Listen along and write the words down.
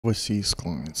Overseas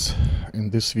clients. In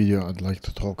this video, I'd like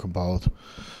to talk about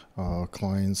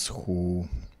clients who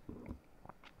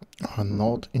are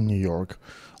not in New York,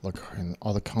 like in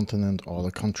other continent or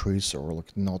other countries, or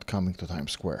like not coming to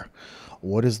Times Square.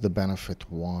 What is the benefit?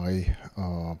 Why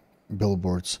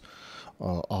billboards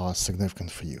are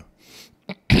significant for you?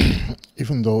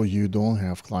 Even though you don't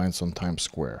have clients on Times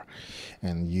Square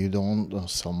and you don't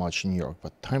sell much in New York,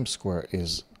 but Times Square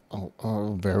is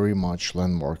a very much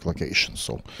landmark location.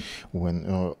 So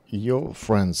when your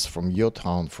friends from your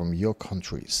town, from your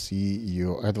country see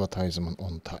your advertisement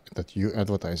that you're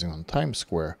advertising on Times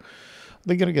Square,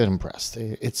 they're gonna get impressed.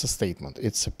 It's a statement,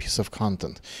 it's a piece of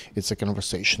content, it's a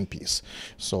conversation piece.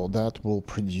 So that will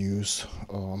produce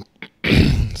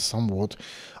somewhat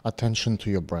attention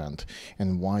to your brand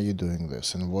and why you're doing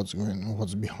this and what's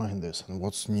behind this and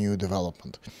what's new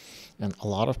development. And a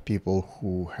lot of people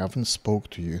who haven't spoke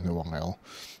to you in a while,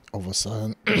 all of a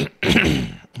sudden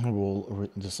will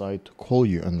decide to call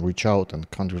you and reach out and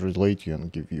congratulate you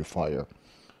and give you fire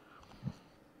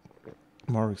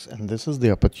marks. And this is the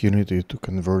opportunity to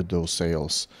convert those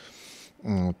sales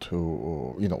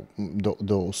to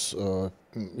those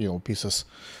pieces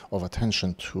of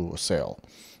attention to a sale.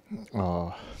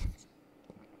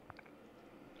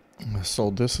 So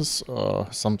this is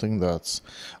something that's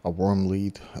a warm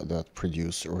lead that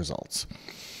produces results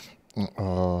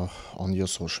on your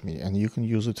social media, and you can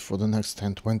use it for the next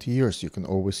 10-20 years. You can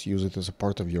always use it as a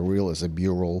part of your reel, as a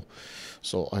b-roll.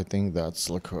 So I think that's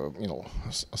like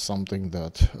something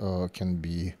that can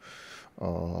be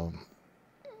well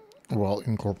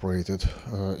incorporated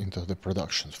into the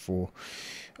production for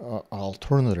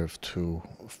alternative to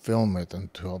film it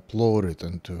and to upload it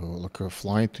and to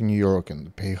fly to New York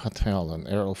and pay hotel and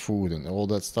air food and all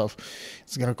that stuff.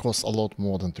 It's gonna cost a lot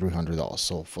more than $300.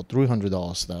 So for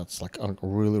 $300, that's like a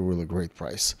really great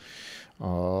price.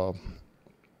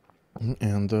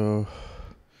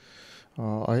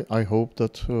 I hope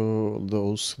that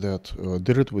those that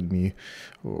did it with me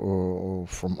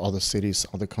from other cities,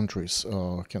 other countries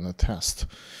can attest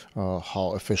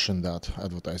how efficient that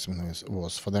advertisement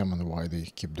was for them and why they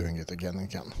keep doing it again and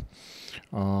again.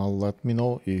 Let me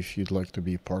know if you'd like to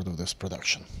be part of this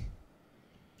production.